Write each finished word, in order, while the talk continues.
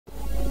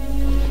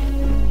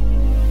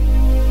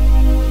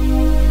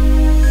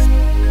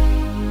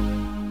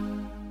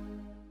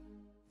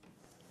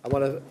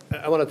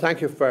want to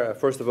thank you,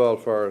 first of all,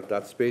 for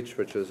that speech,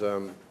 which is,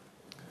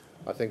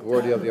 I think,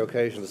 worthy of the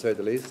occasion, to say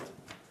the least.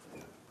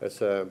 It's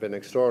been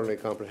extraordinarily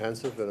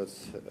comprehensive in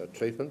its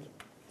treatment.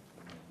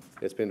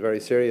 It's been very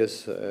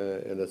serious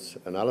in its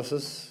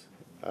analysis,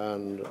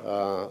 and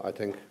I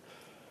think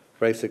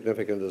very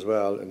significant as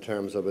well in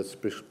terms of its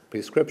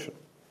prescription.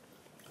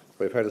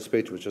 We've heard a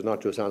speech which is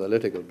not just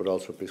analytical but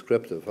also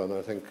prescriptive, and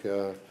I think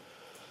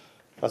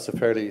that's a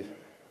fairly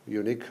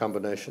unique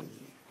combination.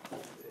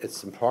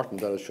 It's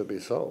important that it should be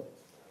so,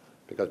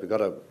 because we've got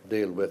to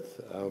deal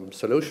with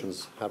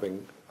solutions,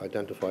 having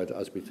identified,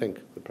 as we think,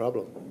 the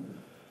problem.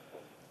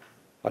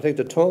 I think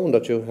the tone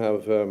that you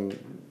have,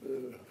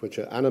 which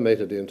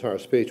animated the entire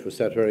speech, was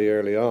set very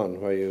early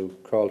on, where you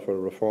called for a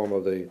reform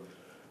of the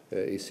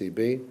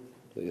ECB,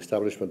 the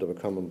establishment of a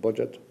common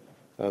budget,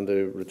 and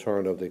the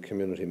return of the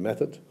community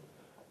method,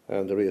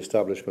 and the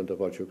re-establishment of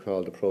what you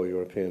call the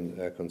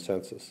pro-European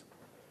consensus.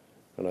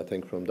 And I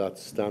think from that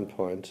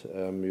standpoint,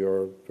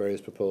 your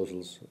various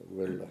proposals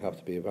will have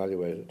to be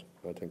evaluated,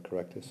 I think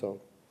correctly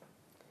so.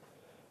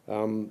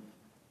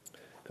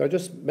 Could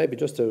I maybe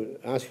just to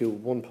ask you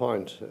one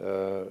point,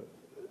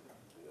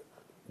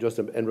 just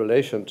in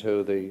relation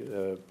to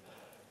the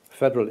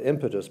federal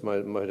impetus,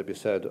 might it be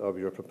said, of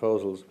your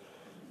proposals.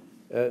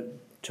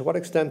 To what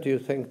extent do you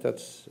think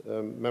that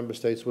member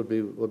states would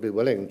be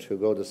willing to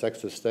go this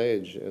extra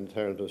stage in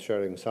terms of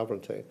sharing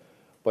sovereignty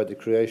by the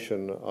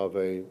creation of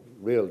a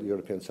real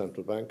European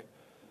Central Bank,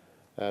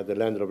 the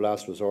lender of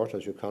last resort,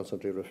 as you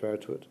constantly refer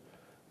to it,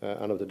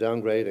 and of the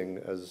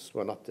downgrading,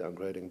 not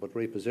downgrading, but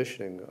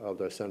repositioning of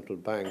their central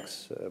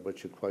banks,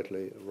 which you quite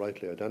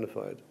rightly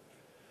identified,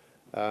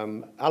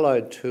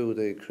 allied to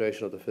the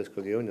creation of the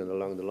fiscal union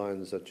along the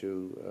lines that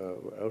you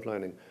were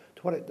outlining?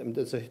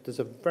 There's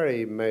a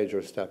very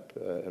major step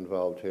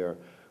involved here.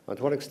 And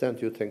to what extent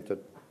do you think that,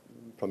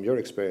 from your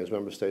experience,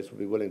 member states would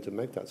be willing to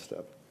make that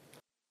step?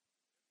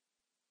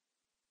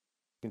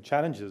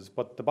 Challenges,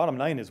 but the bottom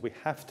line is we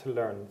have to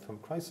learn from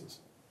crisis.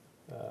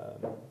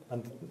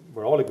 And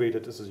we're all agreed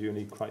that this is a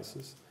unique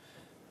crisis.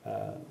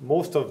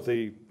 Most of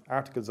the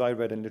articles I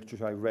read and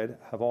literature I read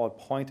have all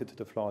pointed to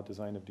the flawed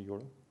design of the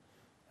euro,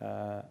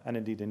 and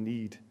indeed a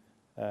need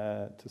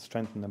to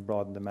strengthen and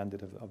broaden the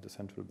mandate of the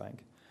central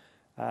bank.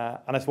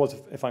 And I suppose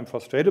if I'm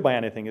frustrated by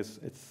anything,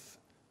 it's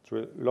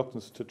the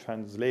reluctance to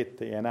translate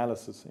the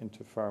analysis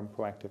into firm,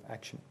 proactive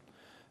action.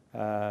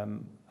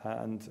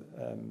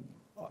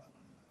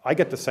 I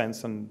get the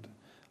sense, and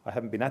I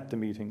haven't been at the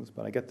meetings,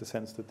 but I get the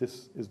sense that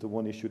this is the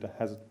one issue that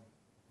has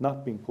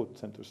not been put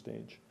centre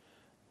stage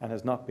and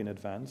has not been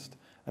advanced,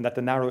 and that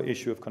the narrow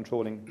issue of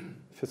controlling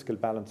fiscal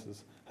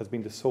balances has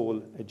been the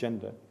sole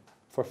agenda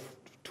for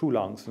too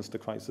long since the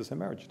crisis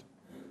emerged.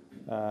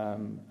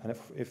 And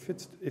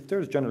if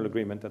there's general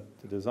agreement that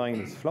the design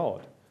is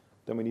flawed,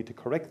 then we need to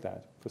correct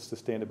that for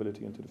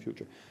sustainability into the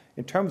future.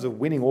 In terms of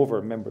winning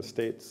over member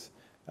states,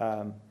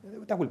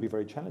 that will be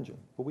very challenging,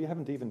 but we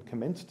haven't even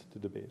commenced the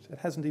debate. It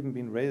hasn't even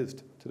been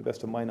raised, to the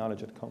best of my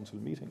knowledge, at council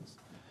meetings.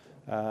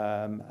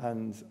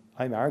 And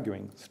I'm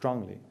arguing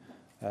strongly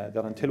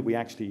that until we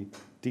actually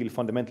deal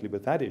fundamentally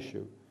with that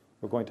issue,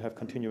 we're going to have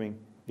continuing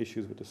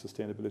issues with the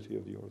sustainability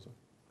of the Eurozone.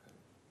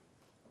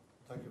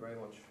 Thank you very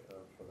much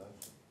for that.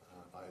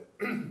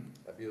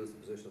 I abused the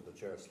position of the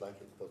chair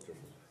slightly to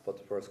put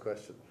the first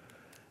question.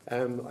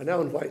 I now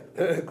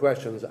invite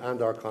questions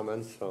and or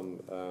comments from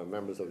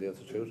members of the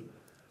Institute.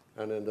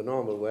 And in the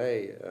normal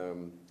way,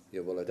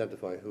 you will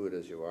identify who it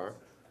is you are.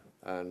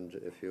 And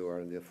if you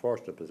are in the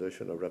unfortunate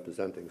position of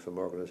representing some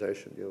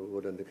organisation, you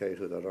would indicate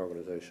who that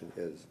organisation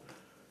is.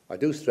 I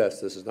do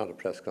stress this is not a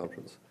press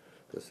conference.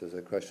 This is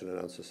a question and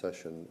answer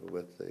session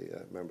with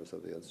the members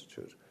of the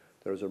Institute.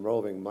 There is a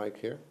roving mic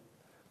here.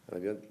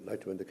 And I'd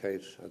like to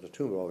indicate, there are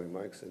two roving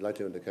mics, I'd like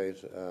to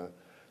indicate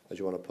as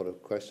you want to put a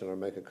question or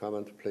make a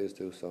comment, please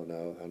do so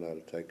now, and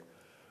I'll take.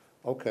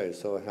 Okay,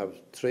 so I have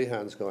 3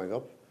 hands going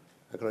up.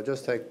 And can I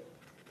just take,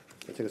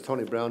 I think it's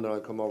Tony Brown, then I'll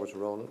come over to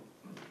Ronan.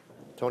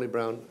 Tony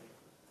Brown,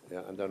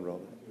 yeah, and then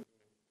Ronan.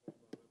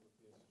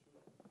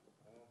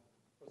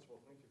 First of all,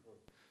 thank you for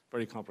a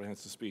very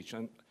comprehensive speech.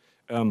 And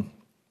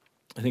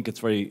I think it's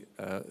very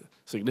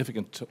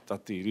significant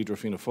that the leader of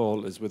Fianna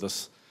Fáil is with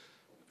us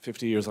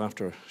 50 years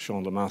after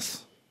Sean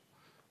Lemass,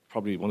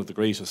 probably one of the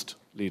greatest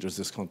leaders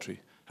this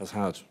country has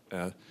had,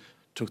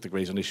 took the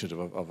great initiative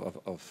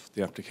of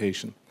the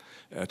application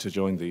to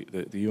join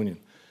the union.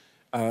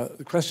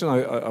 The question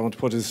I want to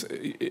put is,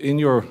 in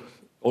your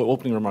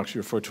opening remarks,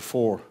 you referred to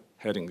 4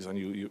 headings, and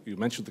you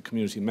mentioned the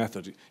community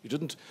method. You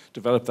didn't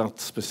develop that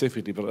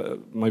specifically,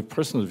 but my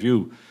personal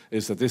view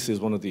is that this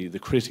is one of the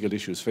critical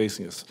issues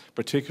facing us,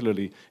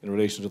 particularly in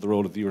relation to the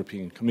role of the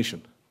European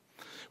Commission,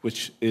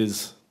 which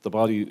is the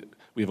body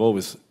we've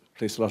always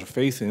placed a lot of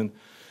faith in,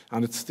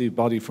 and it's the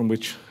body from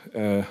which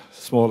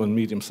small and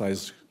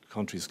medium-sized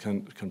countries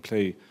can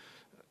play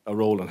a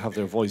role and have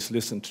their voice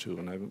listened to.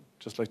 And I would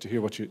just like to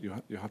hear what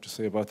you have to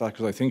say about that,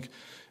 because I think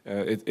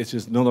it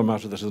is another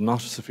matter that is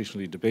not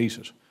sufficiently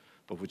debated,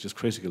 but which is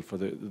critical for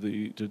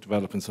the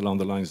developments along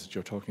the lines that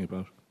you're talking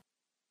about.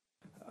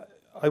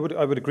 I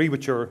would agree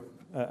with your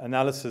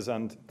analysis,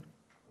 and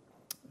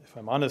if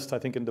I'm honest, I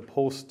think in the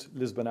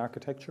post-Lisbon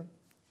architecture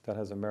that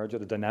has emerged, or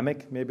the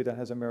dynamic maybe that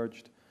has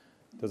emerged,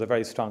 there's a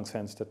very strong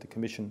sense that the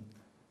Commission's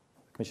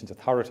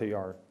authority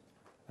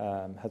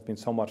has been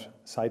somewhat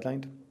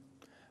sidelined,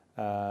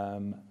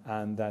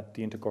 and that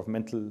the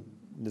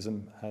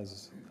intergovernmentalism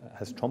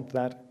has trumped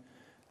that,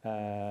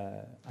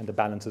 and the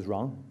balance is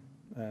wrong,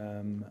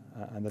 and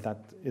that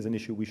is an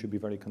issue we should be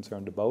very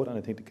concerned about. And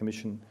I think the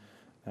Commission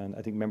and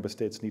I think Member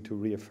States need to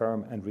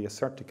reaffirm and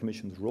reassert the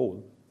Commission's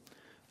role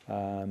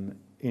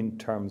in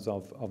terms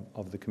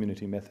of the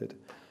community method.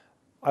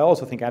 I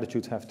also think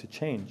attitudes have to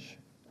change.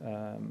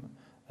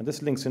 And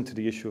this links into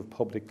the issue of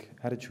public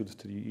attitudes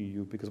to the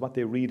EU, because what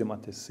they read and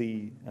what they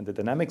see and the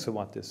dynamics of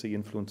what they see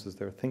influences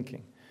their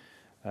thinking.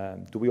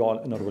 Do we all,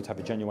 in other words, have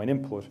a genuine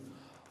input?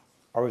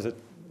 Or is it,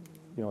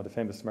 the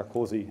famous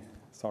Merkozy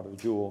sort of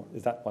duo,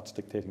 is that what's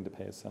dictating the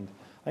pace? And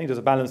I think there's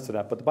a balance to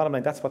that. But the bottom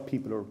line, that's what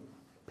people are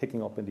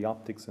picking up in the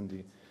optics and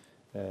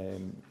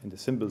the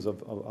symbols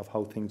of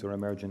how things are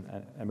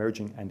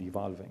emerging and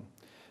evolving.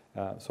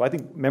 So I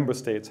think member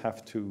states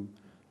have to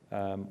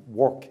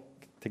work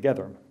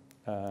together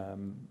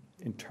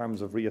in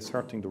terms of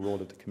reasserting the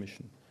role of the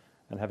Commission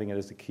and having it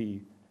as a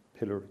key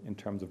pillar in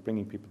terms of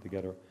bringing people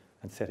together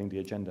and setting the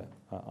agenda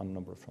on a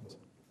number of fronts.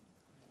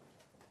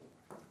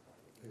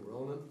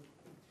 Ronan?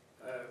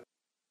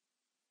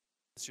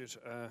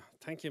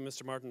 Thank you,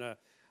 Mr. Martin.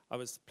 I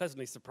was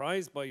pleasantly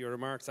surprised by your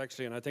remarks,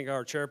 actually, and I think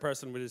our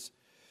chairperson, with his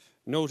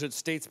noted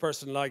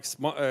statesperson-like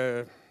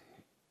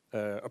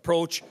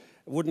approach,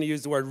 wouldn't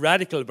use the word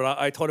radical, but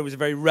I thought it was a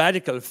very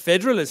radical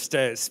federalist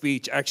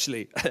speech,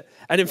 actually.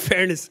 And in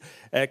fairness,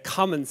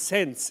 common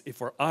sense,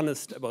 if we're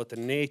honest about the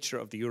nature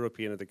of the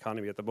European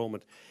economy at the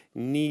moment,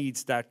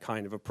 needs that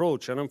kind of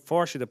approach. And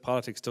unfortunately, the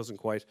politics doesn't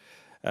quite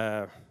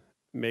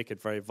make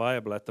it very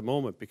viable at the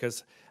moment,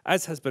 because,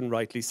 as has been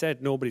rightly said,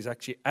 nobody's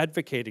actually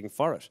advocating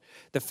for it.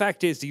 The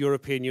fact is the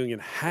European Union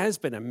has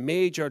been a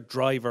major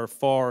driver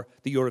for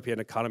the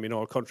European economy in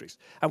all countries.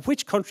 And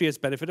which country has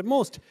benefited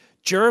most?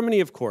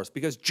 Germany, of course,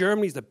 because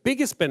Germany is the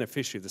biggest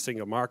beneficiary of the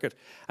single market,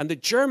 and the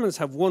Germans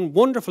have one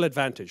wonderful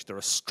advantage. They're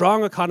a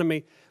strong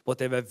economy, but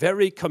they have a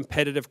very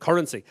competitive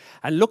currency.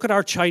 And look at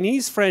our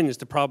Chinese friends,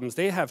 the problems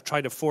they have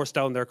trying to force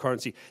down their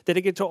currency. They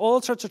get into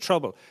all sorts of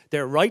trouble.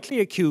 They're rightly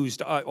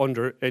accused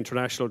under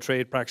international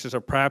trade practices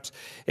of perhaps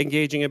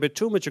engaging a bit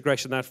too much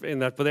aggression in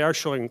that, but they are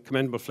showing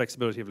commendable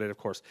flexibility of late, of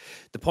course.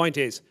 The point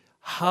is,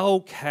 how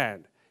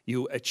can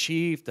you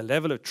achieve the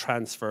level of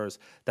transfers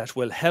that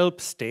will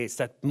help states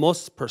that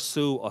must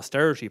pursue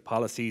austerity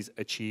policies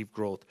achieve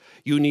growth?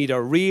 You need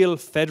a real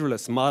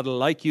federalist model,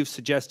 like you've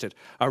suggested,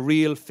 a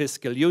real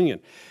fiscal union.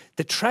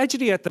 The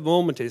tragedy at the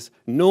moment is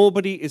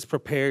nobody is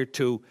prepared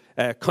to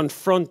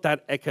confront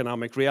that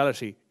economic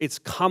reality. It's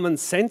common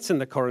sense in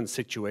the current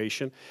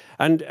situation.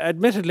 And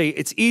admittedly,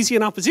 it's easy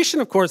in opposition,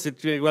 of course,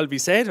 it may well be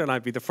said, and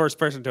I'd be the first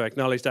person to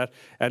acknowledge that.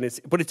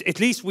 But at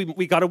least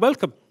we got to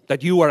welcome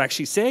that you are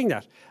actually saying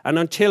that. And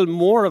until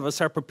more of us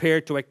are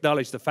prepared to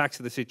acknowledge the facts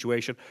of the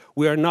situation,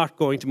 we are not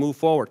going to move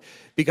forward.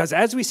 Because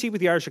as we see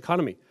with the Irish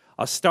economy,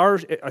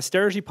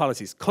 austerity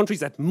policies, countries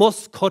that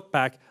must cut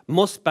back,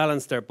 must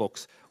balance their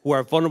books, who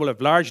are vulnerable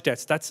of large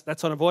debts,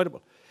 that's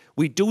unavoidable.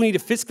 We do need a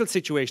fiscal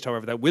situation,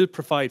 however, that will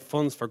provide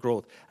funds for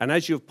growth. And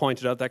as you've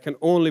pointed out, that can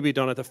only be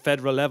done at the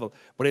federal level.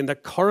 But in the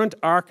current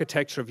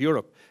architecture of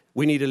Europe,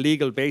 we need a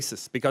legal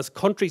basis, because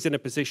countries in a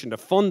position to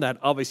fund that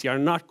obviously are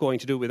not going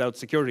to do it without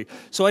security.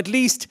 So at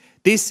least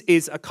this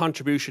is a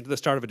contribution to the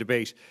start of a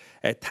debate.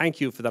 Thank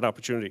you for that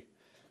opportunity.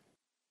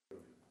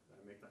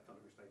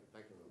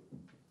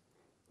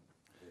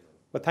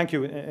 But thank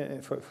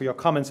you for your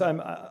comments.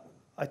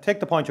 I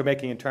take the point you're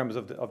making in terms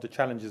of the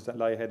challenges that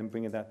lie ahead in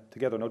bringing that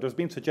together. Now, there's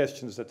been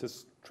suggestions that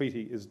this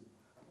treaty is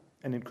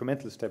an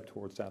incremental step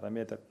towards that. I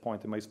made that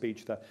point in my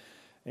speech, that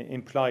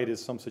implied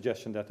is some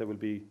suggestion that there will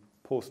be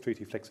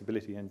post-treaty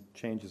flexibility and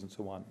changes and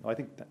so on. I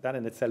think that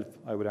in itself,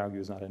 I would argue,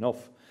 is not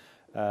enough.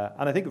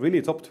 And I think really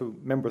it's up to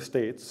member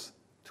states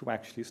to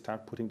actually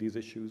start putting these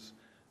issues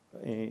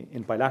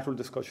in bilateral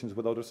discussions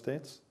with other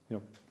states.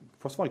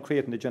 First of all,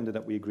 create an agenda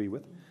that we agree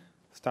with.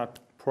 Start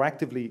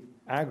proactively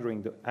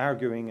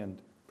arguing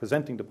and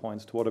presenting the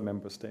points to other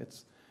member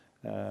states.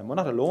 We're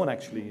not alone,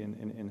 actually,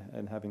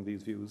 in having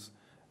these views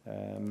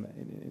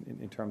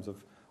in terms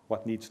of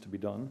what needs to be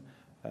done.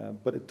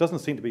 But it doesn't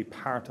seem to be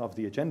part of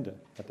the agenda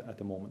at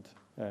the moment.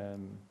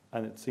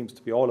 And it seems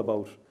to be all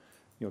about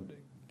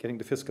getting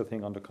the fiscal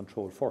thing under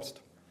control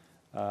first.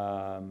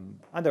 And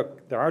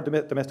there are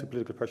domestic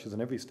political pressures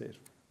in every state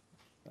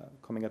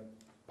coming at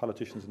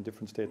politicians in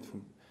different states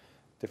from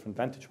different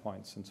vantage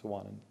points and so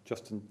on. And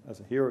just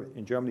as here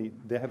in Germany,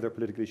 they have their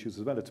political issues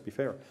as well, let's be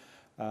fair.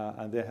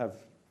 And they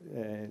have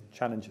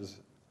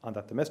challenges on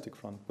that domestic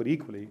front. But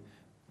equally,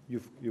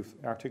 you've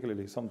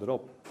articulately summed it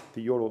up.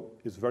 The euro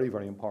is very,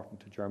 very important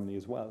to Germany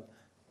as well,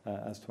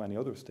 as to any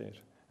other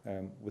state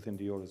within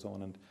the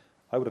eurozone. And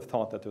I would have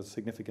thought that there's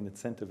significant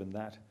incentive in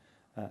that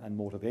and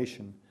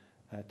motivation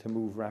to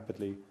move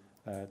rapidly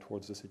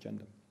towards this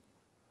agenda.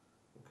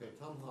 Okay,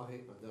 Tom Haughey,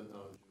 and then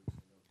Alan.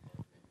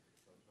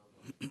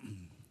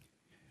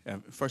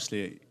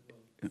 Firstly,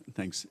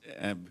 thanks.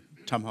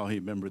 Tom Hawley,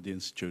 member of the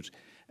Institute.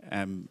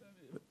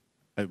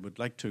 I would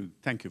like to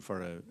thank you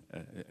for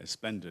a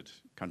splendid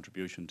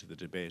contribution to the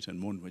debate,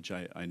 and one which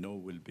I know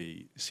will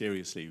be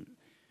seriously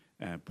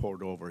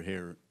poured over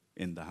here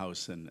in the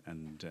House and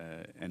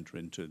enter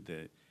into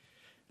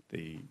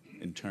the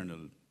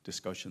internal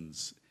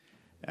discussions.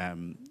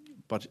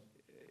 But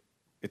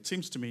it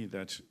seems to me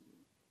that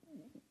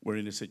we're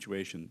in a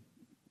situation,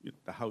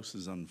 the house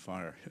is on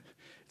fire. It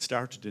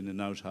started in an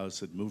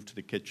outhouse, it moved to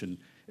the kitchen,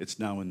 it's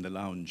now in the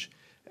lounge.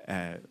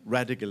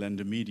 Radical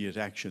and immediate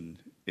action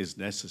is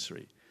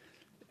necessary.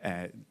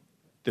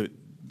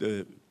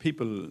 The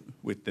people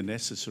with the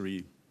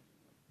necessary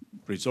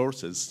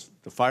resources,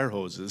 the fire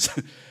hoses,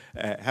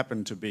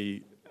 happen to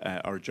be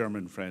our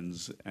German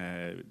friends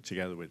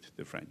together with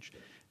the French.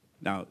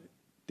 Now,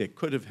 they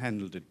could have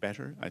handled it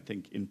better. I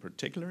think in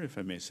particular, if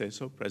I may say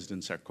so,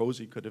 President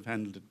Sarkozy could have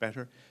handled it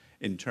better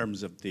in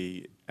terms of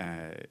the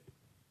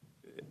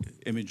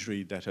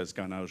imagery that has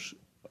gone out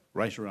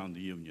right around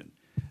the Union.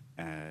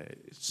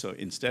 So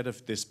instead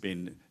of this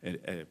being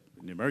an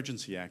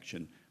emergency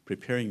action,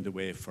 preparing the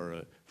way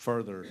for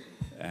further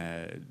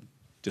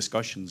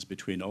discussions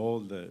between all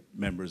the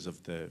members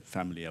of the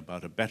family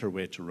about a better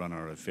way to run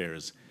our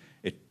affairs,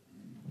 it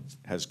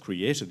has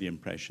created the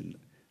impression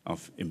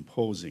of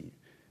imposing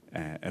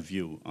a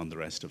view on the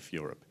rest of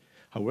Europe.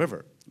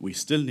 However, we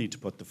still need to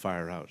put the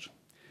fire out.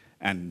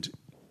 And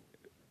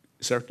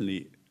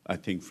certainly, I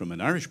think from an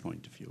Irish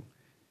point of view,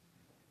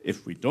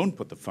 if we don't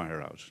put the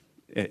fire out,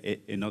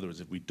 in other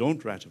words, if we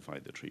don't ratify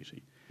the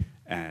treaty,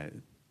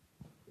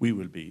 we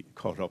will be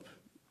caught up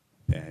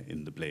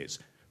in the blaze,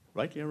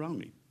 rightly or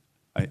wrongly.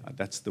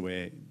 That's the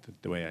way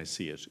I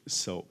see it.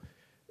 So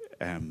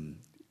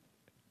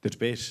the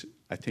debate,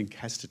 I think,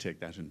 has to take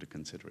that into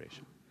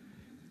consideration.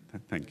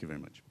 Thank you very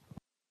much.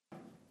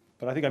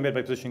 But I think I made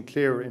my position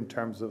clear in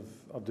terms of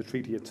the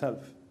treaty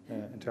itself,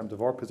 in terms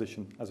of our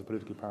position as a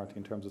political party,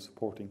 in terms of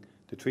supporting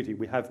the treaty.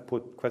 We have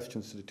put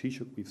questions to the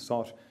Taoiseach. We've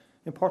sought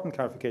important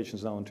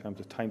clarifications now in terms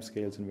of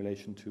timescales in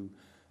relation to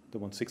the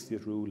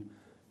 1/60th rule,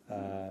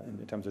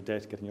 in terms of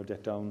debt, getting your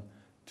debt down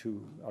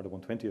to, or the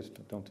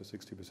 1/20th down to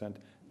 60%,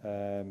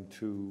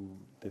 to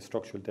the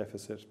structural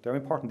deficit. There are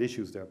important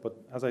issues there, but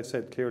as I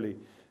said clearly,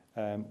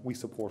 we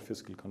support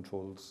fiscal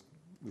controls.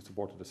 We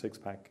supported the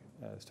six-pack,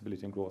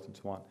 stability and growth and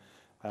so on.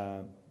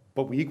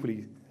 But we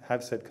equally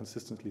have said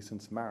consistently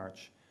since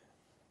March,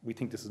 we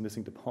think this is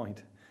missing the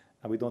point,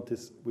 and we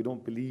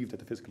don't believe that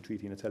the fiscal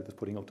treaty in itself is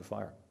putting out the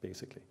fire,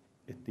 basically.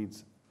 It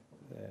needs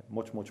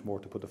much, much more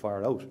to put the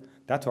fire out.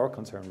 That's our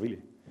concern,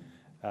 really.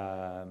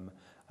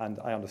 And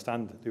I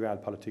understand the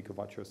realpolitik of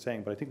what you're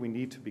saying, but I think we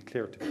need to be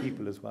clear to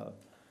people as well.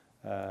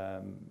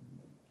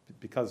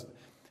 Because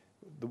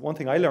the one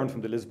thing I learned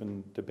from the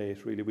Lisbon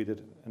debate, really, we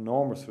did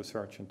enormous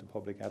research into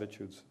public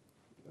attitudes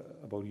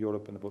about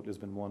Europe and about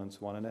Lisbon I and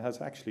so on, and it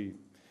has actually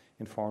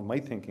informed my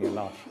thinking a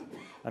lot.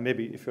 And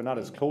maybe if you're not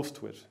as close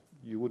to it,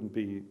 you wouldn't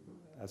be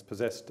as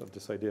possessed of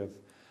this idea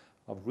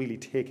of really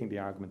taking the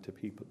argument to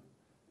people.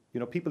 You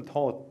know, people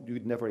thought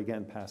you'd never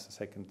again pass a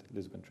second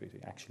Lisbon Treaty,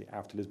 actually,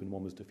 after Lisbon I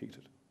was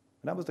defeated.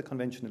 And that was the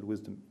conventional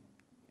wisdom,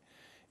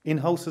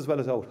 in-house as well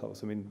as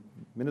out-house. I mean,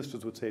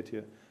 ministers would say to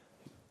you,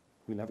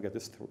 we'll never get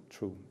this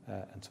through,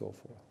 and so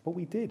forth. But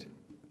we did,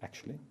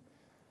 actually.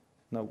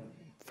 Now,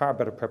 far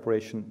better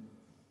preparation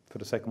for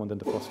the second one than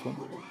the first one.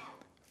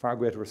 Far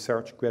greater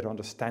research, greater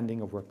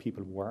understanding of where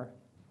people were,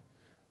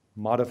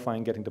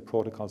 modifying, getting the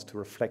protocols to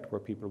reflect where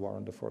people were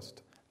on the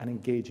first, and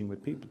engaging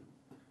with people,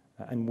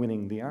 and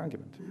winning the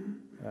argument.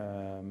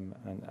 And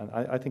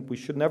I think we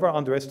should never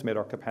underestimate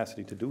our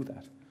capacity to do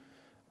that,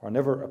 or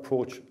never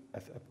approach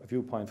a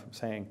viewpoint from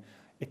saying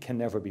it can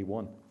never be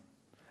won,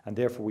 and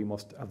therefore we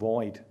must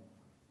avoid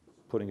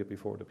putting it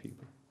before the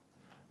people.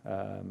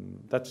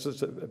 That's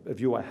just a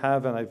view I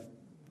have, and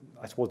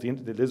I suppose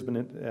the Lisbon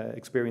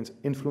experience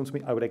influenced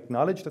me. I would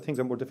acknowledge that things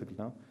are more difficult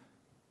now.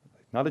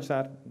 Acknowledge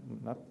that,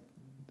 not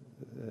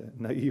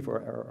naive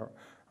or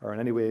in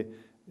any way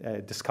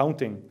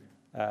discounting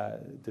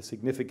the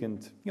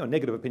significant,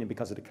 negative opinion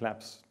because of the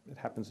collapse. It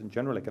happens in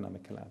general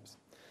economic collapse.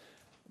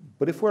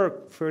 But if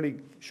we're fairly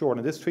sure,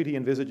 and this treaty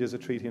envisages a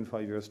treaty in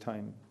 5 years'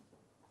 time,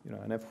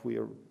 and if we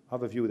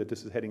have a view that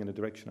this is heading in a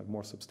direction of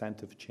more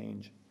substantive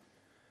change,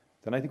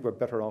 then I think we're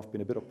better off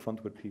being a bit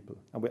upfront with people.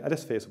 And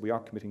let's face it, we are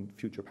committing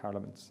future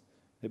parliaments,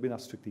 maybe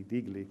not strictly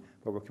legally,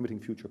 but we're committing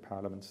future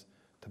parliaments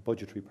to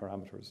budgetary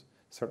parameters,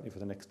 certainly for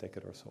the next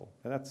decade or so.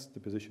 And that's the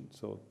position.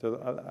 So there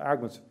are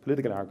arguments,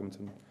 political arguments,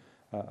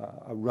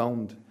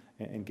 around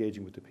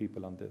engaging with the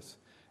people on this.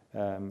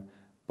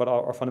 But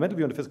our fundamental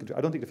view on the fiscal treaty,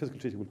 I don't think the fiscal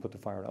treaty will put the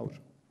fire out.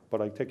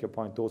 But I take your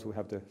point, those who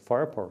have the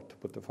firepower to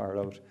put the fire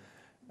out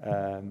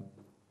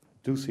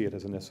do see it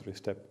as a necessary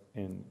step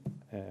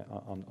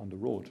on the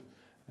road.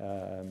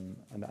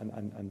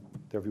 And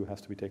their view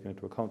has to be taken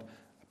into account,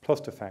 plus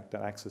the fact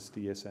that access to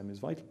the ESM is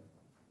vital.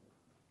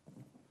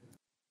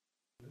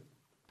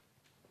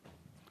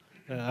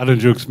 Alan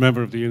Dukes,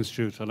 member of the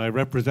Institute, and I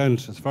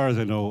represent, as far as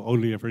I know,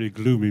 only a very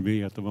gloomy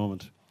me at the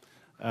moment.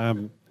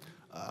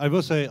 I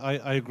must say,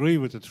 I agree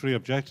with the three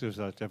objectives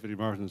that Deputy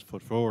Martin has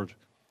put forward.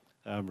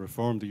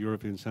 Reform the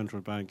European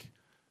Central Bank,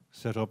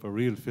 set up a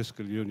real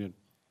fiscal union,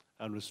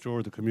 and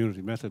restore the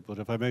community method. But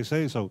if I may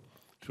say so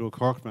to a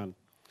Corkman,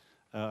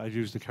 I'd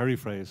use the Kerry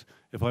phrase,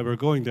 if I were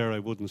going there, I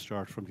wouldn't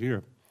start from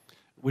here.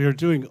 We are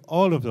doing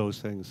all of those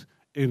things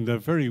in the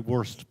very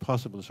worst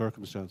possible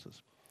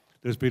circumstances.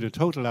 There's been a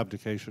total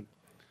abdication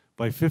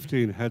by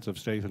 15 heads of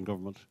state and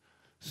government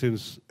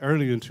since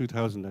early in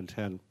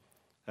 2010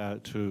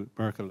 to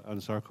Merkel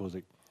and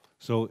Sarkozy.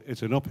 So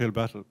it's an uphill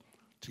battle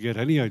to get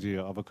any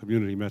idea of a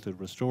community method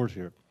restored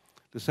here.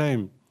 The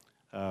same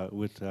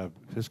with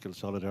fiscal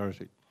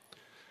solidarity.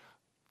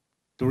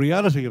 The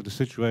reality of the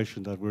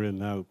situation that we're in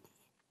now,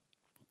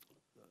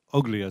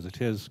 ugly as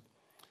it is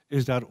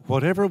that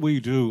whatever we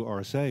do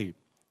or say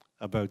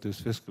about this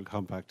fiscal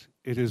compact,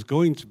 it is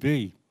going to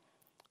be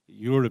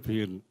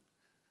European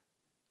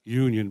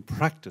Union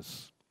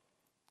practice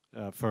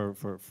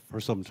for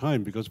some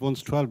time, because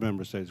once 12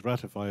 member states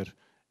ratify it,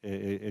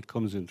 it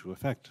comes into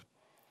effect.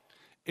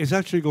 It's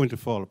actually going to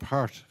fall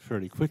apart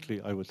fairly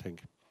quickly, I would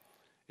think.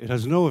 It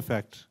has no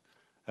effect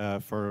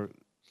for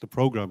the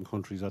programme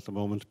countries at the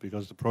moment,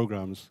 because the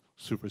programmes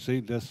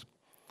supersede this.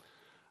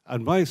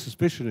 And my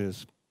suspicion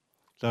is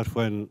that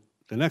when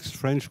the next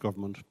French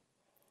government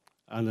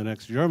and the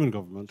next German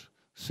government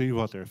see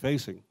what they're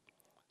facing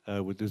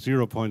with the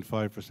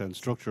 0.5%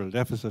 structural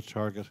deficit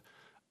target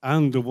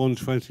and the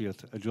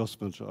 1/20th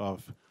adjustment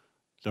of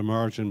the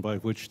margin by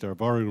which their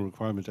borrowing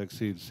requirement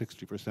exceeds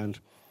 60%,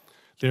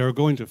 they are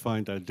going to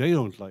find that they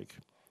don't like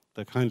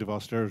the kind of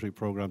austerity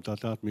programme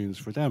that means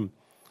for them.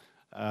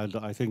 And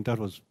I think that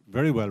was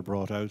very well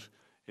brought out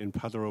in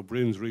Peadar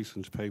O'Brien's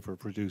recent paper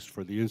produced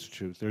for the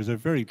Institute. There's a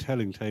very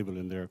telling table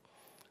in there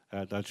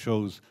that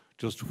shows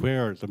just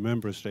where the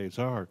member states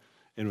are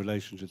in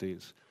relation to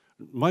these.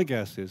 My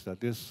guess is that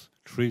this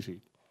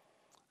treaty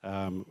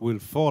will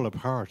fall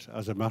apart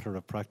as a matter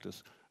of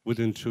practice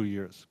within 2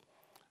 years.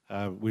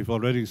 We've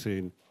already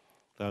seen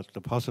that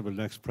the possible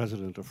next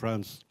president of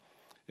France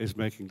is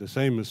making the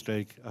same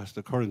mistake as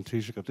the current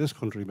Taoiseach of this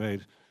country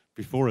made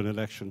before an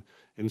election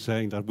in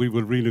saying that we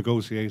will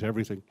renegotiate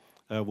everything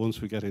once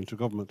we get into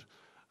government.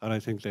 And I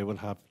think they will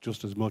have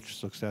just as much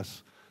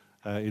success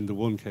in the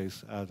one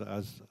case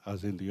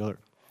as in the other.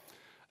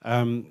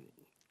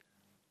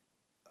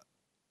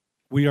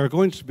 We are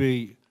going to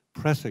be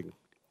pressing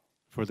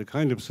for the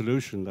kind of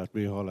solution that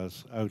Micheál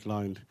has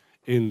outlined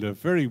in the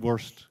very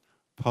worst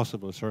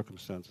possible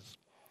circumstances.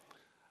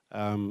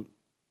 And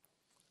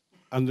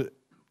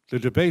the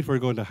debate we're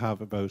going to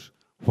have about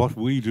what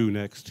we do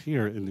next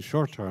here in the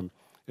short term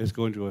is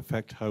going to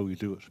affect how we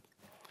do it.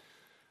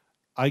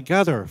 I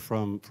gather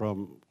from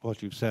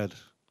what you've said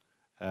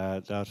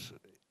that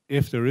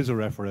if there is a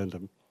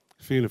referendum,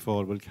 Fianna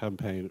Fáil will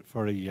campaign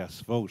for a yes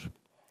vote.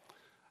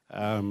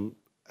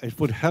 It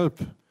would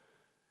help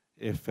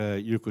if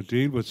you could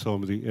deal with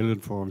some of the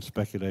ill-informed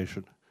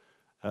speculation.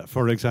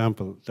 For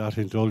example, that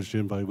indulged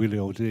in by Willie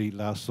O'D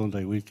last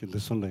Sunday week in the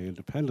Sunday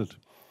Independent.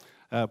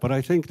 But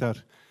I think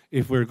that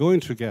if we're going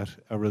to get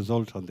a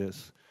result on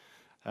this,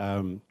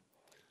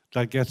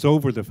 that gets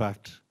over the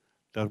fact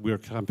that we're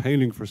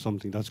campaigning for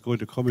something that's going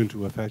to come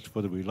into effect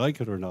whether we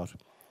like it or not,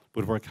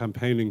 but we're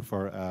campaigning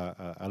for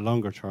a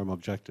longer term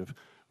objective,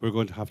 we're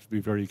going to have to be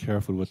very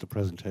careful with the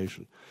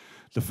presentation.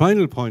 The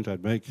final point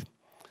I'd make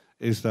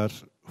is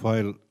that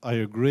while I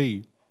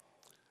agree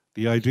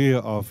the idea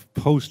of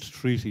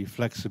post-treaty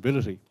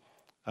flexibility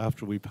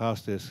after we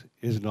pass this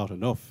is not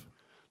enough,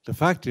 the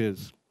fact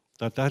is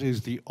that that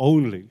is the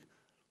only,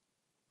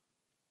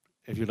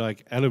 if you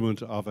like,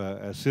 element of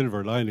a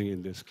silver lining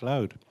in this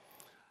cloud.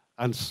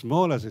 And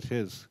small as it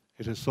is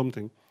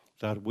something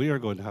that we are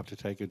going to have to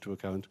take into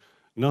account,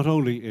 not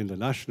only in the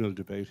national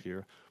debate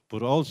here,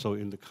 but also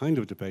in the kind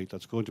of debate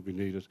that's going to be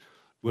needed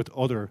with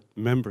other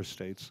member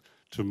states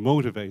to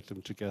motivate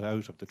them to get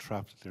out of the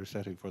trap that they're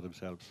setting for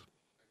themselves.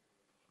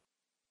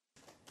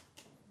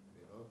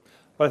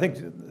 But I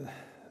think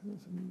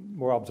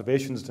more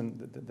observations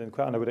than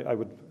and I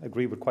would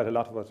agree with quite a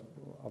lot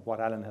of what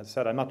Alan has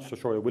said. I'm not so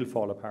sure it will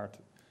fall apart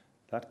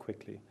that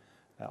quickly.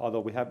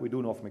 Although we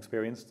do know from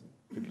experience,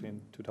 particularly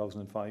in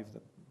 2005,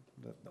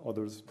 that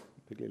others,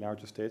 particularly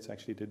larger states,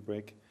 actually did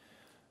break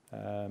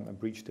and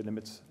breach the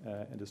limits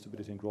in the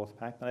Stability and Growth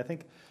Pact. And I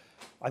think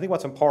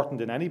what's important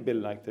in any bill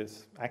like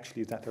this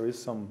actually is that there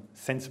is some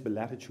sensible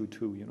latitude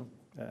too, you know.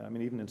 I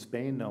mean, even in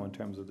Spain now, in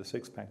terms of the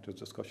six-pack, there's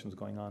discussions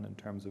going on in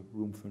terms of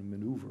room for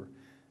manoeuvre,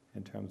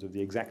 in terms of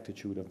the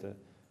exactitude of the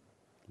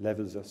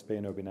levels that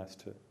Spain are being asked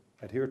to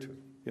adhere to.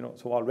 You know,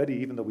 so already,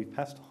 even though we've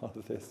passed all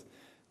of this,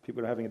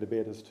 people are having a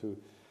debate as to,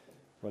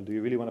 well, do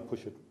you really want to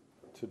push it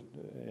to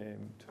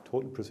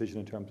total precision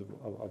in terms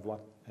of what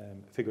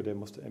figure they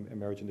must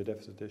emerge in the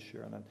deficit this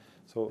year? And then,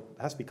 so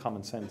it has to be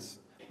common sense,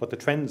 but the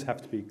trends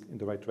have to be in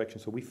the right direction.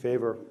 So we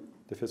favour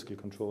the fiscal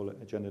control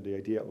agenda, the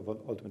idea of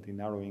ultimately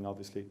narrowing,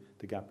 obviously,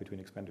 the gap between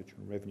expenditure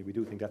and revenue. We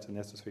do think that's a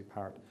necessary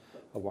part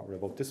of what we're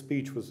about. This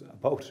speech was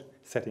about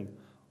setting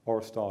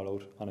our stall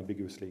out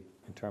unambiguously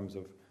in terms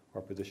of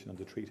our position on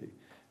the treaty.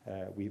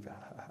 We've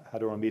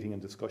had our own meeting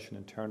and discussion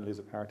internally as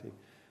a party.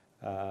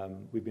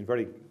 We've been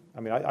very,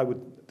 I mean,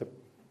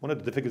 one of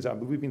the difficulties,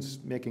 we've been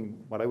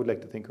making what I would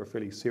like to think are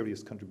fairly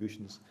serious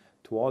contributions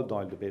to all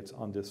Dáil debates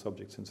on this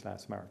subject since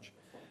last March.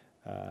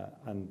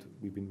 And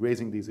we've been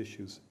raising these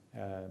issues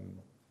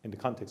in the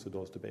context of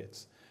those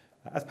debates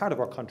as part of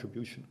our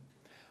contribution.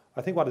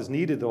 I think what is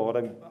needed, though, what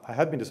I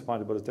have been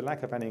disappointed about, is the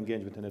lack of any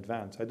engagement in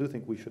advance. I do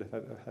think we should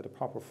have had a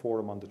proper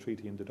forum on the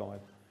treaty in the Dáil.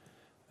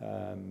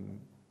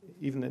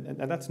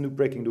 And that's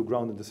breaking new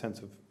ground in the sense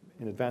of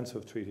in advance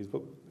of treaties.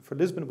 But for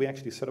Lisbon, we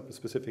actually set up a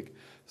specific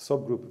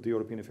subgroup of the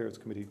European Affairs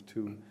Committee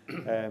to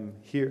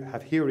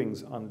have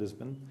hearings on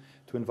Lisbon,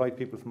 to invite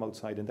people from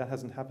outside, and that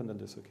hasn't happened on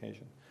this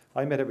occasion.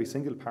 I met every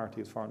single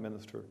party as foreign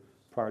minister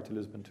prior to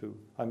Lisbon too.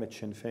 I met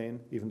Sinn Féin,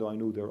 even though I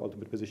knew their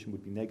ultimate position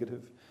would be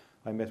negative.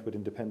 I met with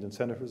independent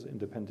senators,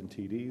 independent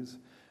TDs,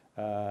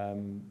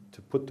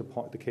 to put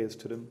the case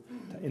to them,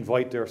 to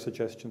invite their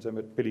suggestions. I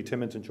met Billy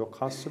Timmins and Joe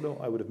Costello.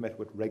 I would have met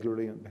with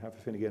regularly on behalf of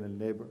Fine Gael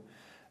and Labour.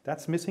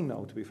 That's missing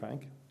now, to be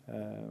frank.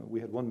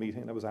 We had one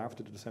meeting, that was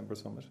after the December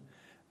summit.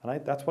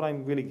 And that's what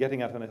I'm really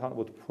getting at when I talk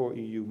about the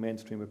pro-EU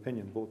mainstream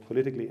opinion, both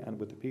politically and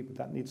with the people.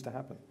 That needs to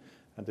happen.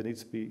 And there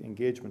needs to be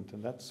engagement.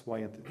 And that's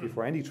why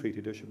before any treaty,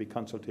 there should be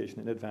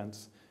consultation in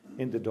advance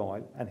in the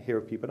Dáil and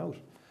hear people out.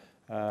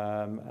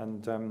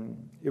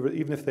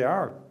 Even if they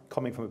are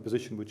coming from a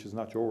position which is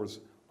not yours,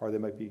 or they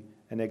might be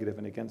a negative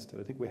and against it,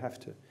 I think we have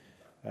to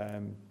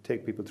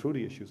take people through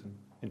the issues and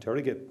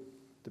interrogate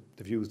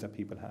the views that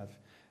people have,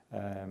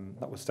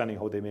 notwithstanding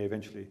how they may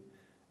eventually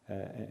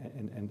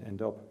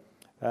end up.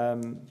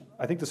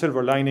 I think the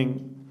silver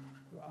lining,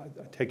 I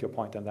take your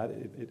point on that.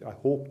 I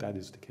hope that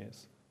is the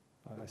case.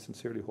 I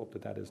sincerely hope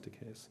that is the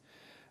case.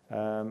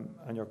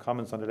 And your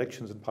comments on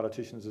elections and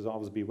politicians is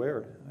always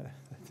beware,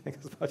 I think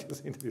is what you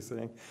seem to be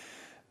saying.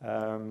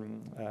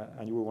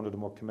 And you were one of the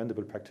more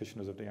commendable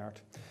practitioners of the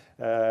art,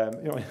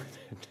 in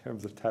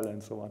terms of talent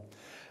and so on.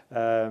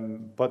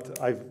 But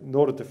I've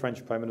noted the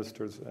French Prime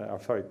Minister's,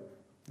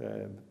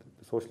 the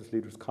Socialist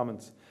leader's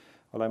comments.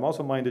 Well, I'm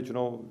also minded,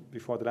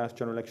 before the last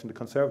general election, the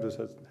Conservatives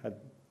had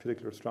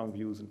particular strong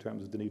views in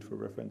terms of the need for a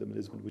referendum in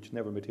Lisbon, which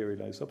never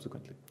materialised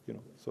subsequently.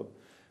 So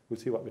we'll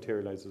see what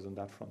materialises on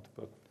that front.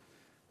 But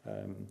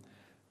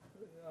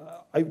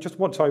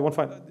one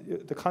final,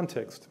 the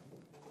context.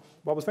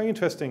 What was very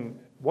interesting,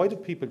 why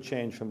did people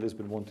change from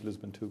Lisbon 1 to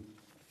Lisbon 2?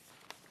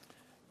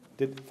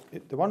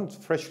 They weren't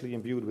freshly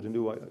imbued with a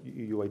new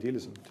EU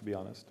idealism, to be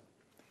honest,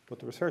 but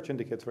the research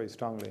indicates very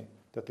strongly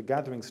that the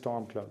gathering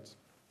storm clouds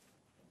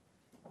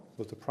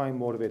was the prime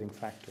motivating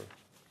factor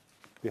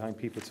behind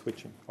people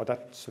switching, or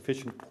that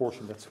sufficient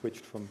portion that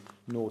switched from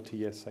no to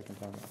yes second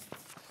time round.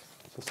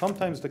 So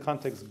sometimes the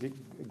context,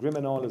 grim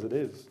and all as it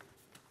is,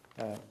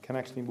 can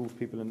actually move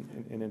people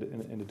in a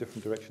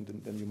different direction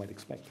than you might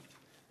expect.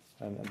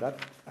 And that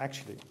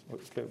actually,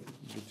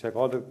 you check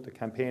all the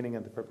campaigning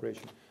and the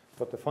preparation,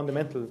 but the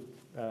fundamental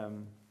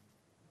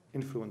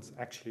influence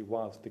actually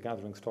was the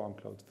gathering storm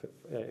clouds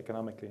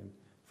economically and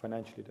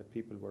financially that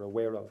people were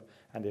aware of,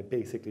 and they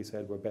basically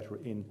said we're better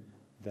in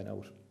than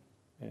out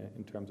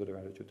in terms of their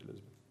attitude to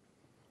Lisbon.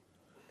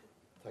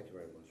 Thank you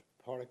very much.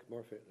 Pádraig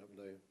Murphy, up in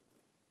the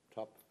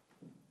top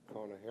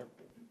corner here.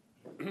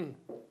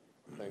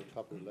 Playing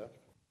top of the left.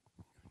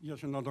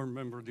 Yes, another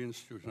member of the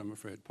Institute, I'm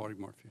afraid, Pádraig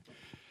Murphy.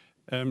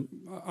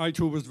 I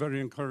too was very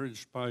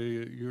encouraged by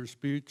your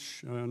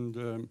speech and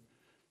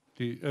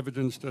the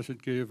evidence that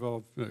it gave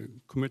of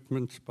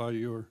commitment by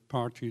your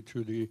party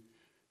to the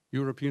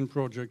European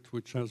project,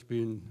 which has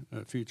been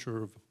a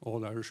feature of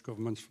all Irish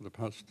governments for the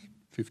past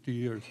 50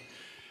 years.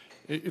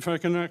 If I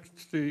can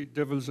act the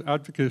devil's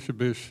advocate a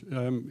bit,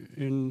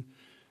 in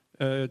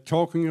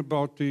talking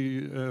about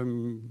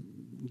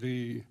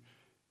the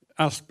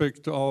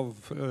aspect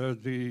of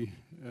the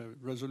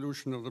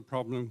resolution of the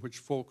problem which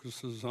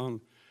focuses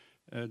on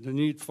the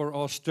need for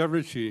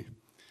austerity,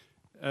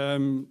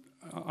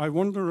 I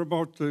wonder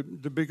about the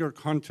bigger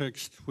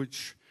context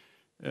which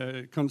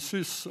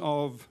consists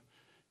of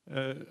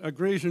a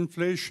great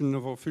inflation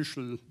of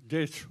official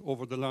debt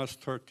over the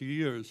last 30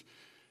 years.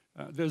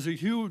 There's a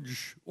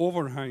huge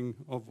overhang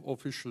of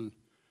official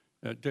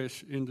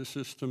debt in the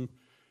system,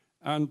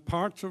 and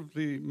part of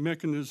the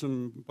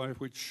mechanism by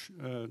which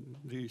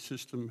the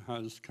system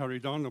has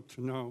carried on up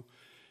to now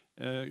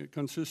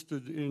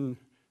consisted in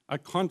a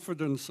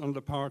confidence on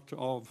the part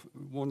of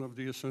one of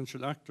the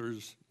essential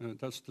actors,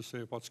 that's to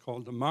say what's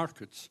called the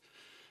markets,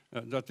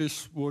 that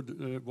this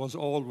was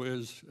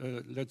always,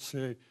 let's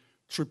say,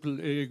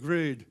 AAA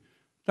grade.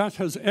 That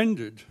has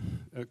ended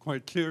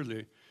quite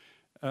clearly.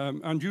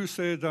 And you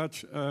say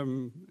that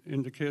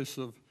in the case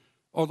of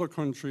other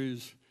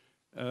countries,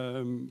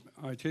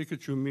 I take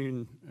it you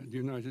mean the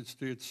United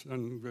States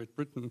and Great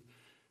Britain,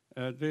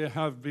 they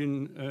have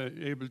been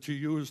able to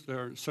use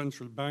their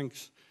central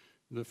banks,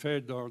 the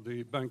Fed or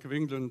the Bank of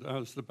England,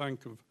 as the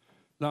bank of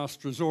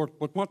last resort.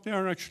 But what they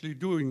are actually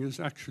doing is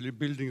actually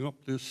building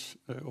up this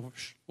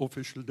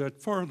official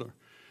debt further.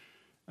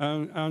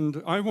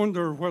 And I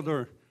wonder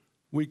whether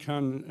we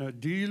can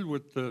deal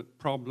with the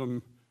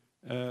problem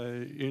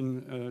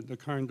in the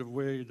kind of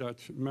way that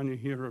many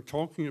here are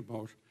talking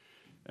about,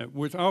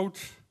 without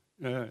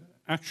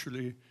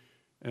actually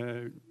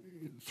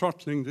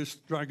throttling this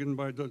dragon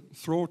by the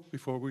throat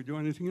before we do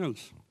anything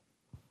else?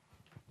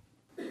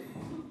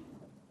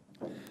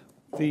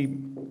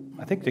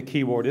 I think the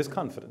key word is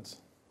confidence.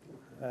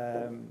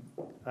 And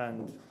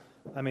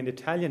I mean,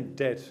 Italian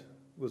debt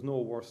was no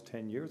worse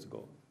 10 years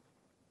ago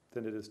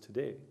than it is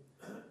today.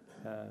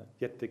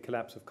 Yet the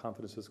collapse of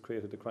confidence has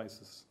created a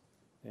crisis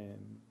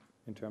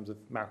in terms of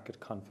market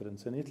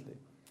confidence in Italy.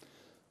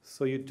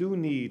 So you do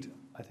need,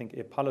 I think,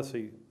 a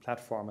policy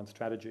platform and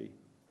strategy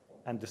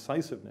and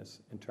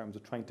decisiveness in terms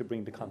of trying to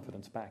bring the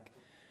confidence back.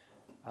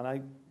 And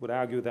I would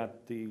argue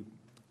that the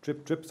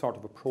drip sort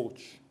of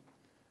approach,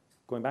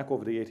 going back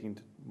over the 18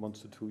 months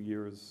to 2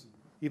 years,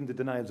 even the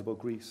denials about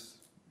Greece,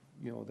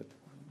 that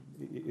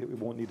it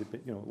won't need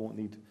it won't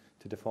need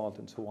to default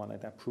and so on,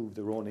 that proved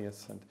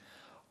erroneous. And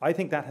I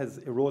think that has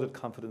eroded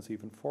confidence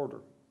even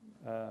further.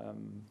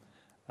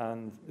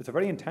 And it's a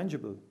very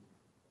intangible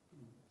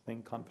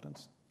thing,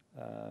 confidence.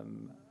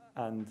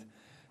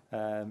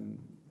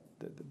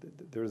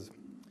 There's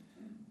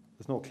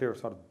no clear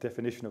sort of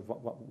definition of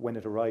when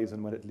it arrives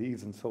and when it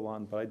leaves and so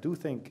on. But I do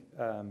think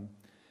a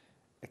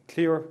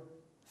clear,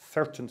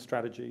 certain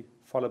strategy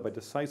followed by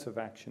decisive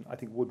action, I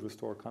think, would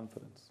restore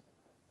confidence.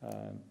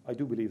 I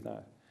do believe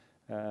that.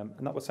 And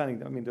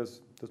notwithstanding, I mean,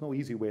 there's no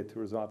easy way to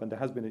resolve, and there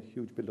has been a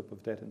huge build-up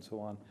of debt and so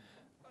on.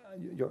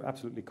 You're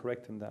absolutely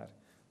correct in that.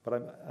 But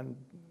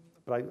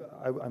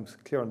I'm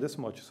clear on this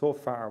much. So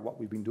far, what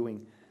we've been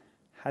doing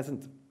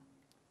hasn't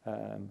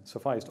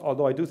sufficed.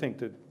 Although I do think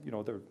that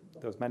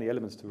there's many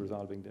elements to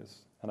resolving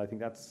this, and I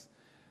think that's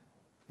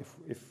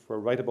if we're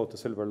right about the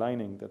silver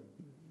lining, that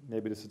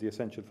maybe this is the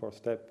essential first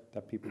step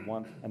that people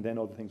want, and then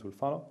other things will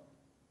follow.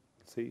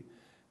 See,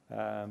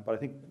 but I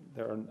think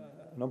there are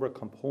a number of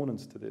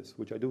components to this,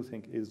 which I do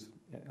think is,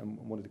 and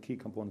one of the key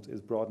components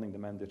is broadening the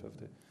mandate of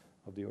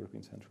the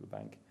European Central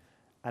Bank,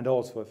 and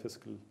also a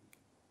fiscal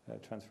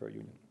transfer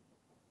union.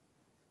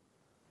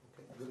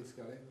 Willie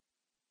Scully.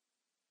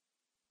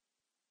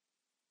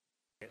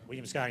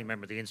 William Scully,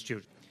 member of the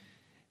Institute.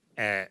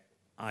 I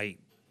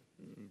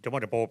don't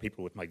want to bore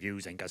people with my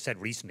views. I think I said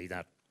recently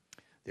that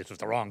this was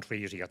the wrong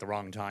treaty at the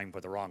wrong time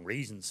for the wrong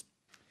reasons.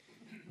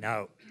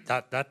 Now,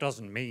 that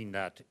doesn't mean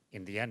that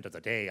in the end of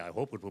the day, I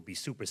hope it will be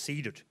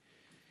superseded,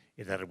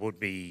 that it would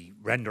be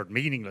rendered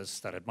meaningless,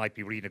 that it might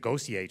be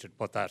renegotiated,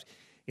 but that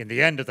in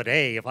the end of the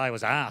day, if I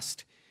was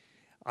asked,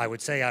 I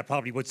would say I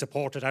probably would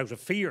support it out of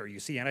fear, you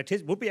see, and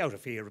it would be out of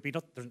fear. It would be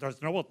there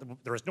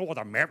is no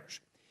other merit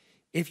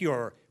if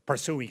you're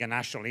pursuing a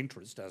national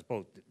interest, as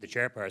both the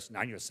chairperson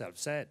and yourself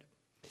said.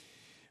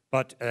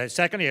 But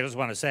secondly, I just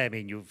want to say, I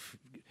mean, you've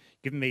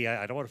given me,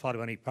 I don't want to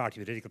follow any party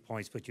political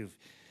points, but you've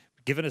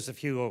given us a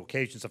few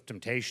occasions of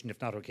temptation,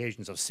 if not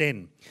occasions of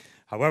sin.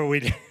 However,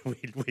 we'll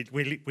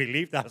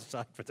leave that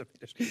aside for the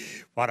minute.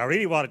 What I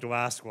really wanted to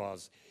ask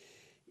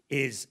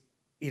is,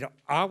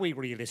 are we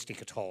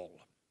realistic at all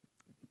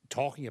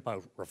talking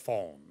about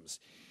reforms?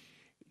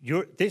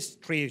 This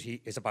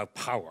treaty is about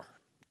power.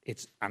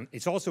 It's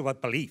also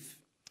about belief.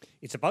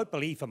 It's about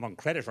belief among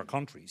creditor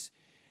countries,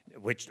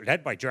 which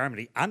led by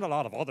Germany and a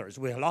lot of others,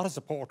 with a lot of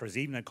supporters,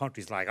 even in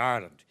countries like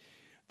Ireland,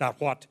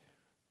 that what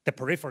the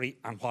periphery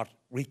and what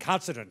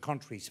recalcitrant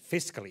countries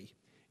fiscally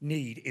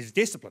need is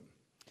discipline.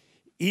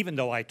 Even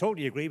though I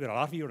totally agree with a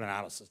lot of your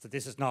analysis that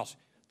this is not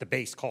the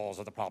base cause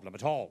of the problem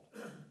at all.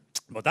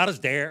 But that is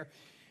there.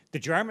 The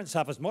Germans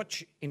have as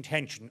much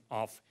intention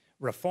of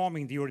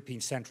reforming the European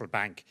Central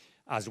Bank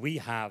as we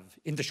have,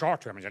 in the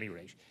short term at any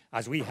rate,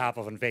 as we have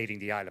of invading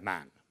the Isle of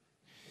Man.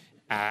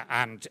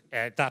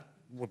 That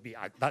would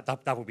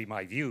be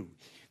my view.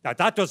 Now,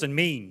 that doesn't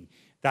mean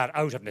that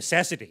out of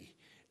necessity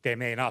they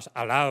may not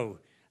allow,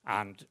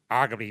 and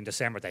arguably in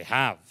December they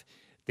have,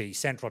 the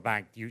central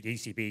bank, the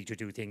ECB, to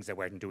do things they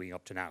weren't doing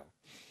up to now.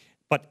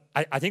 But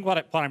I think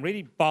what I'm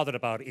really bothered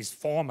about is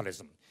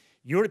formalism.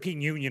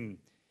 European Union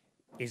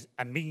is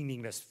a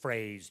meaningless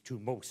phrase to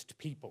most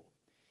people.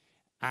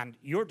 And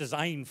your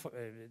design,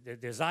 the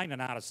design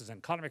analysis,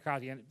 and Colin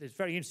McCarthy, and it's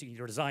very interesting,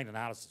 your design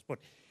analysis, but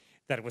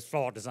that it was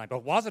flawed design.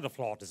 But was it a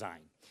flawed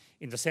design?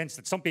 In the sense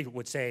that some people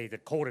would say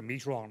that Kohl and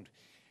Mitterrand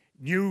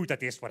knew that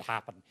this would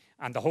happen,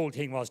 and the whole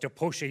thing was to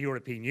push a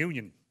European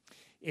Union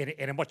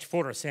in a much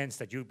fuller sense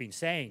that you've been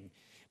saying.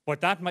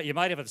 But that you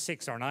might have had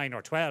 6 or 9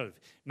 or 12,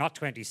 not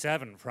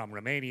 27, from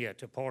Romania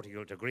to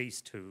Portugal to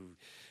Greece to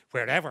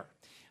wherever.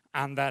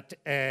 And that,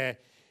 that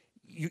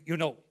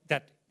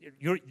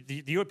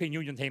the European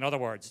Union thing, in other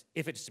words,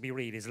 if it's to be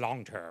read, is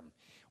long-term,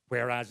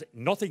 whereas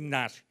nothing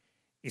that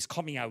is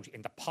coming out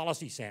in the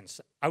policy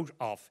sense out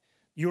of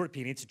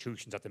European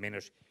institutions at the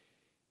minute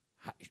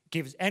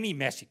gives any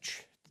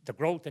message. The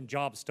growth and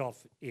job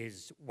stuff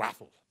is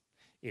waffle.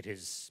 It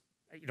is,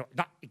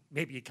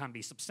 maybe it can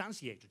be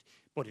substantiated,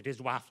 but it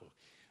is waffle.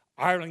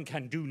 Ireland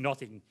can do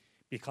nothing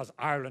because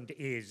Ireland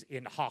is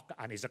in hoc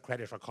and is a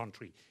creditor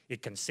country.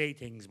 It can say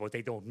things, but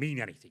they don't mean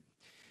anything.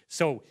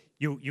 So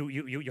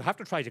you have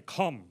to try to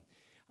come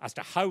as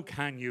to how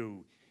can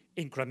you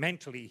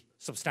incrementally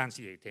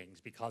substantiate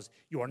things, because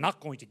you are not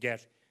going to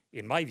get,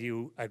 in my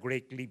view, a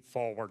great leap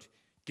forward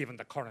given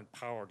the current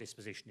power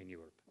disposition in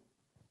Europe.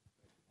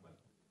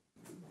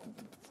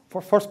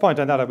 For first point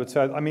on that, I would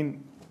say, I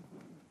mean,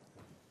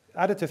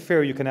 added to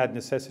fear, you can add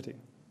necessity.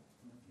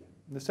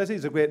 Necessity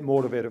is a great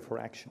motivator for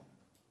action.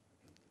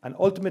 And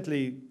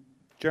ultimately,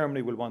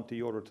 Germany will want the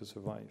euro to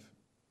survive.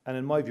 And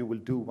in my view, will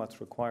do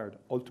what's required,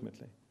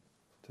 ultimately,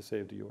 to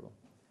save the euro.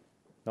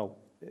 Now,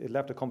 it'll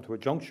have to come to a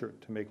juncture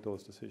to make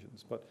those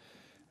decisions. But,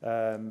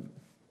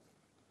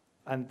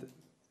 and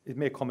it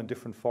may come in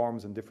different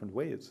forms and different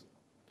ways.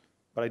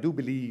 But I do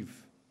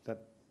believe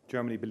that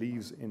Germany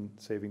believes in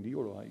saving the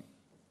euro. I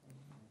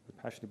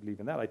passionately believe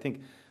in that. I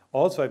think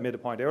also I've made a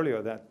point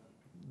earlier that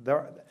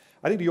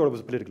I think the euro was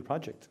a political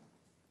project,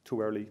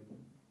 too early,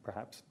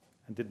 perhaps,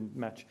 and didn't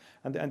match.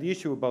 And the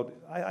issue about,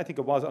 I think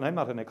it was, and I'm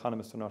not an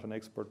economist or not an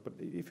expert, but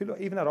if you look,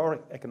 even at our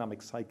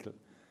economic cycle,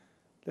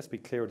 let's be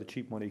clear, the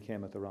cheap money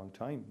came at the wrong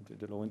time,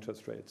 the low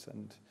interest rates,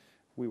 and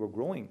we were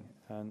growing.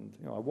 And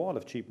a wall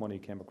of cheap money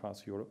came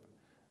across Europe,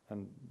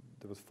 and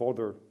there was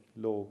further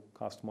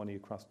low-cost money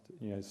across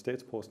the United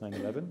States post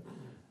 9/11,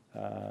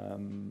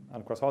 and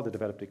across all the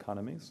developed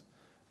economies,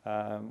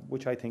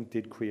 which I think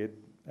did create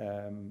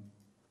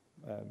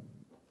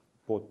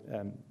both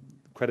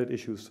credit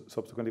issues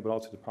subsequently, but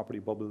also the property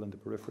bubble and the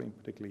periphery,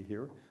 particularly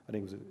here. I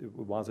think it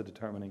was a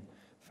determining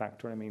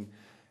factor. I mean,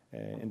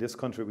 in this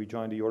country, we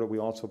joined the euro. We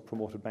also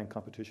promoted bank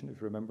competition,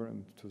 if you remember,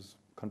 and it was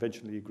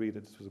conventionally agreed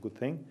that this was a good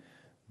thing.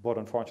 But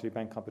unfortunately,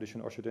 bank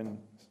competition ushered in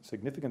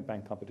significant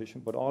bank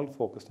competition, but all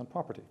focused on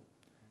property.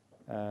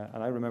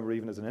 And I remember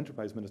even as an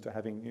enterprise minister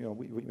having,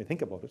 we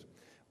think about it,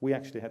 we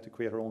actually had to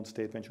create our own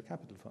state venture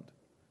capital fund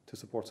to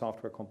support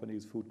software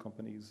companies, food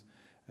companies,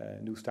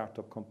 new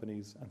startup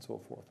companies, and so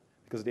forth,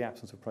 because of the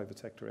absence of private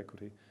sector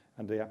equity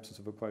and the absence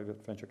of a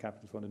private venture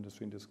capital fund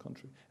industry in this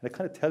country. And it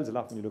kind of tells a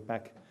lot when you look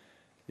back.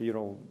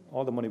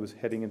 All the money was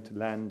heading into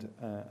land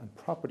and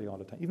property all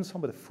the time. Even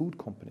some of the food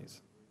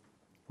companies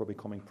were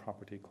becoming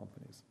property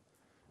companies,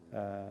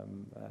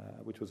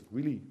 which was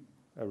really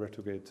a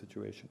retrograde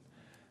situation.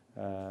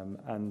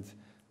 And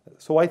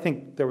so I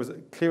think there is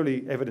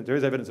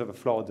evidence of a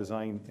flawed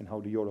design in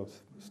how the euro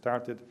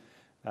started.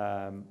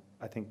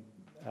 I think,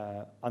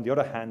 on the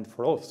other hand,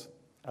 for us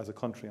as a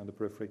country on the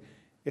periphery,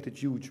 it had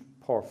huge,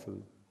 powerful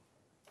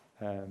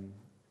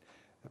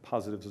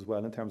positives as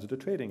well in terms of the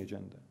trading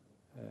agenda.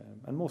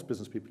 And most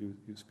business people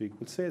you speak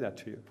will say that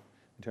to you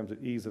in terms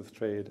of ease of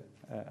trade,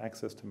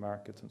 access to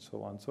markets, and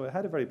so on. So it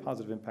had a very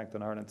positive impact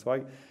on Ireland.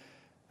 So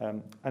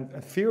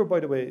and fear, by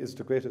the way, is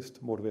the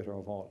greatest motivator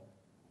of all.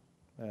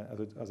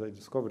 As I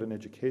discovered in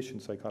education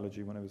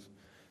psychology when I was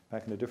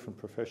back in a different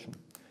profession,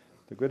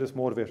 the greatest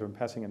motivator in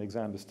passing an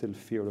exam is still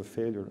fear of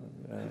failure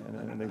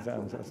in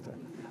exams.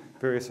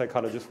 Various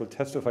psychologists will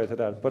testify to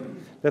that. But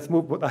let's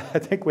move. But I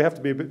think we have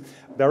to be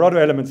there are other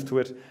elements to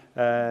it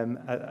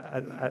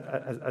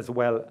as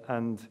well.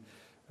 And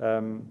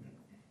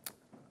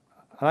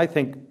I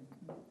think,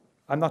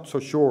 I'm not so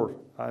sure.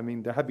 I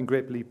mean, there have been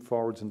great leap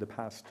forwards in the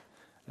past.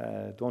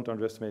 Don't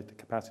underestimate the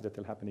capacity that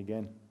they'll happen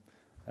again.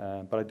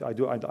 But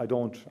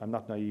I'm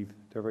not naive.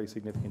 There are very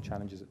significant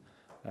challenges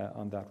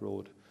on that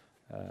road.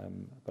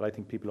 But I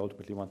think people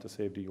ultimately want to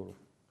save the euro.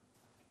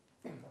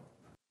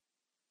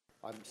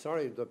 I'm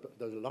sorry that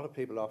there's a lot of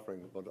people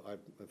offering, but I'm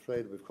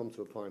afraid we've come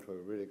to a point where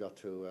we've really got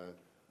to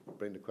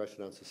bring the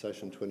question and answer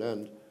session to an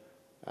end.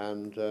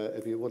 And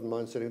if you wouldn't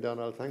mind sitting down,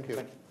 I'll thank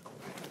you.